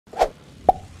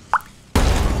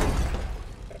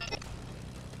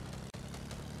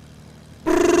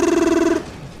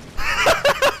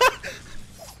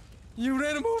You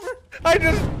ran him over?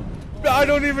 I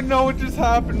don't even know what just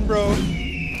happened, bro.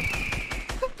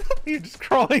 You're just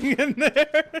crawling in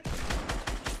there.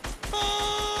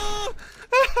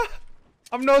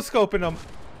 I'm no-scoping him.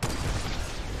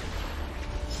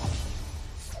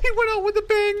 He went out with a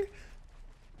bang.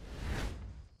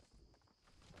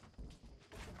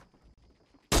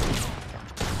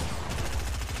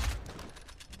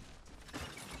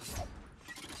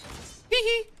 Hee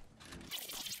hee.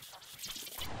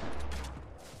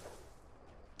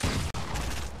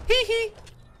 Hee hee.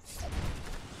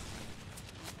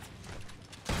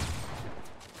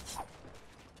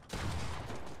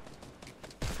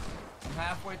 I'm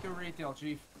halfway through retail,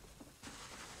 Chief.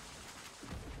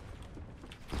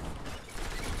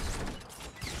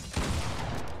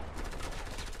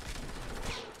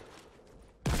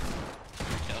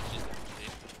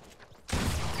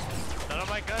 None of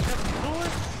my guns have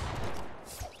bullets.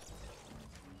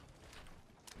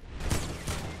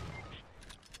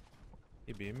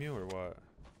 He beam you or what?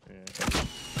 Yeah.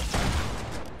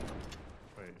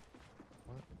 Wait.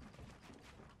 What?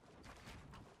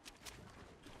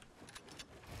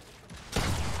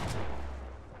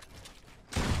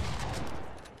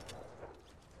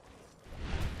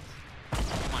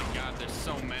 Oh my god, there's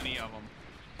so many of them.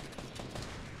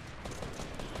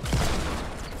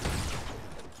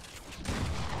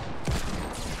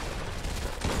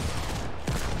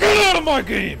 Get out of my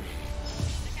game!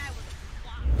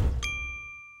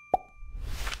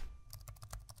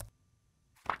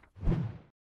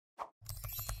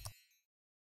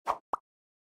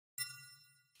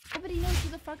 Nobody knows who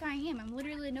the fuck I am. I'm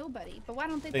literally nobody. But why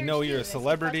don't They know you're a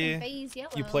celebrity.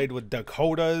 You played with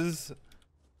Dakotas,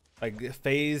 like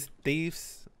FaZe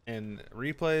thieves and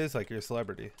replays. Like you're a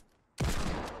celebrity.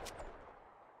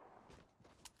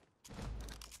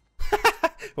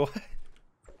 What?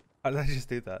 How did I just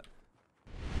do that?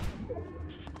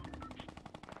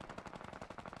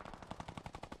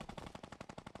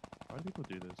 Why do people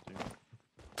do this, dude?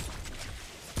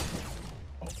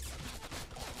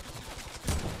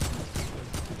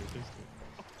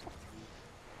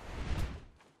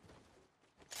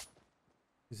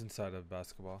 He's inside of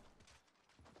basketball.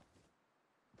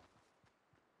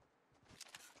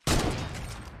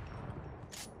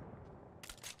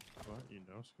 What? You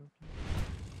know scope?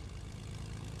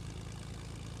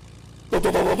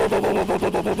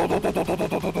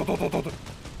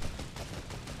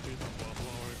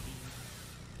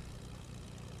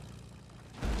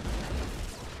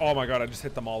 Oh my god, I just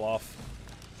hit them all off.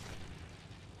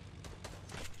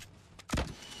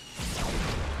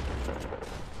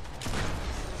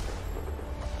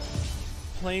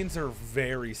 Planes are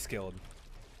very skilled.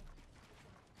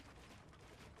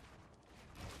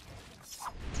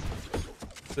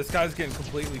 This guy's getting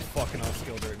completely fucking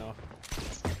unskilled right now.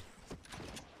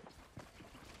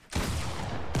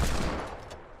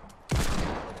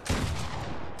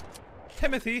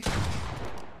 Timothy.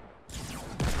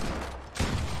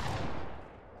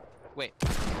 Wait. You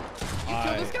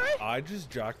killed this guy? I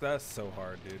just jacked that so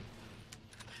hard, dude.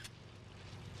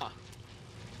 Huh.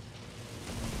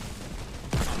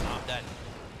 I'm dead.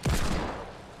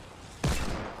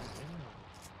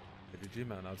 GG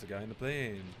man, how's the guy in the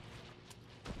plane?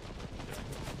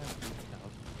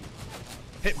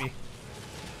 Hit me.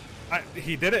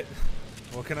 He did it.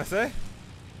 What can I say?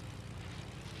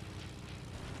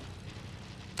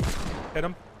 Hit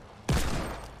him.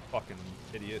 Fucking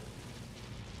idiot.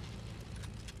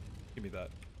 Give me that.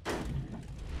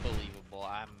 Believable.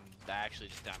 I'm actually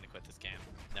just down to quit this game.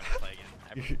 Never play again.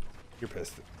 Ever. You're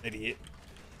pissed, idiot.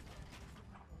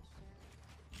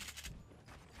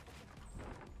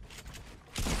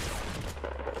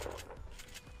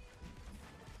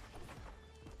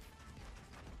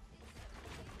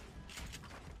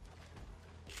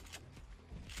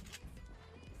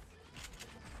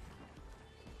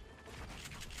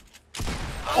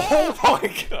 Oh my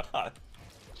god.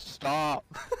 Stop.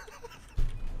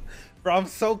 Bro, I'm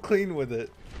so clean with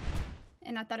it.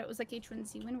 And I thought it was like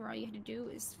H1Z1 where all you had to do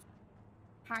is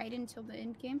hide until the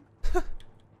end game.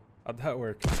 How'd that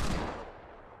work?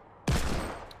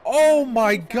 Oh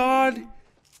my god.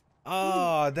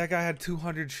 Ah, that guy had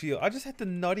 200 shield. I just had the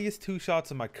nuttiest 2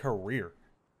 shots of my career.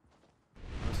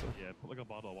 Yeah, put like a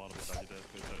bottle of water beside your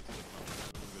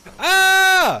desk.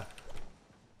 Ah!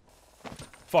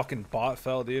 Fucking bot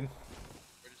fell, dude.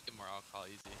 We're just getting more alcohol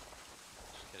easy.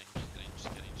 Just kidding, just kidding, just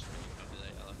kidding, just kidding. Don't do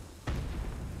that,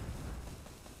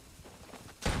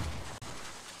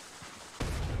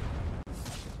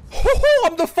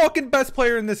 Yellow. I'm the fucking best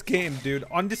player in this game, dude.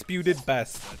 Undisputed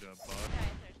best. See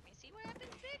what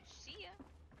happens, bitch? See ya.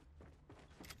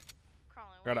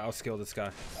 Crawling Gotta outskill this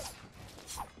guy.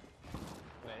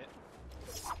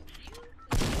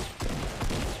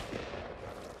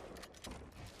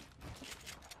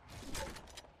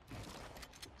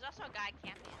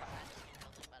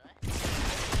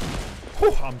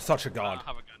 Whew, I'm such a I god. don't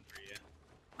have a gun for you.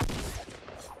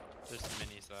 There's some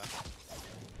minis though.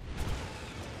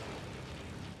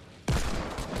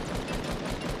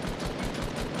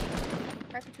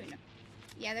 Right between them.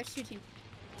 Yeah, there's 2 teams.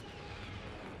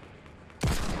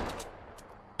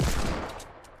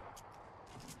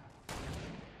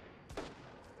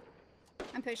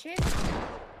 I'm pushing.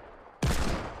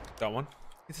 Got one.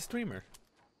 He's a streamer.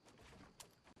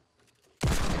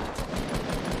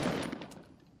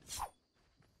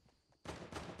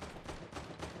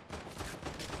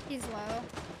 He's low.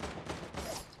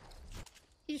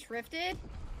 He just rifted.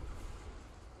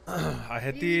 I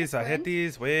hit Did you these. I hit sprint?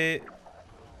 these. Wait.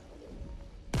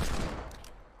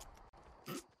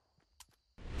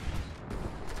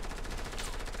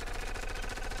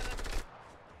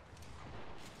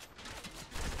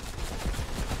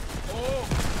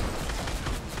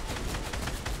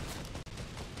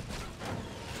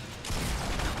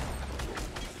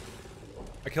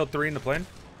 I killed 3 in the plane.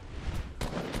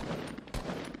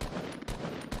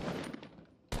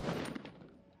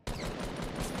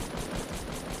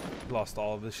 Lost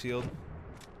all of his shield.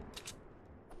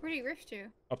 Where did he rift to?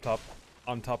 Up top.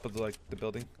 On top of the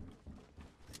building.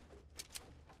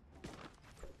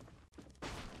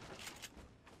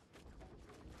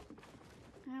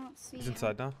 I don't see He's him.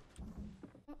 inside now.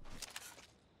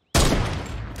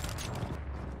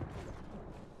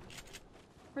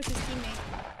 Where's his teammate?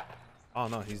 Oh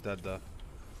no, he's dead though.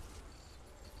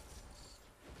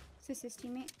 Is this his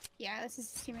teammate? Yeah, this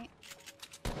is his teammate.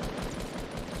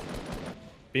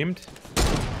 Beamed.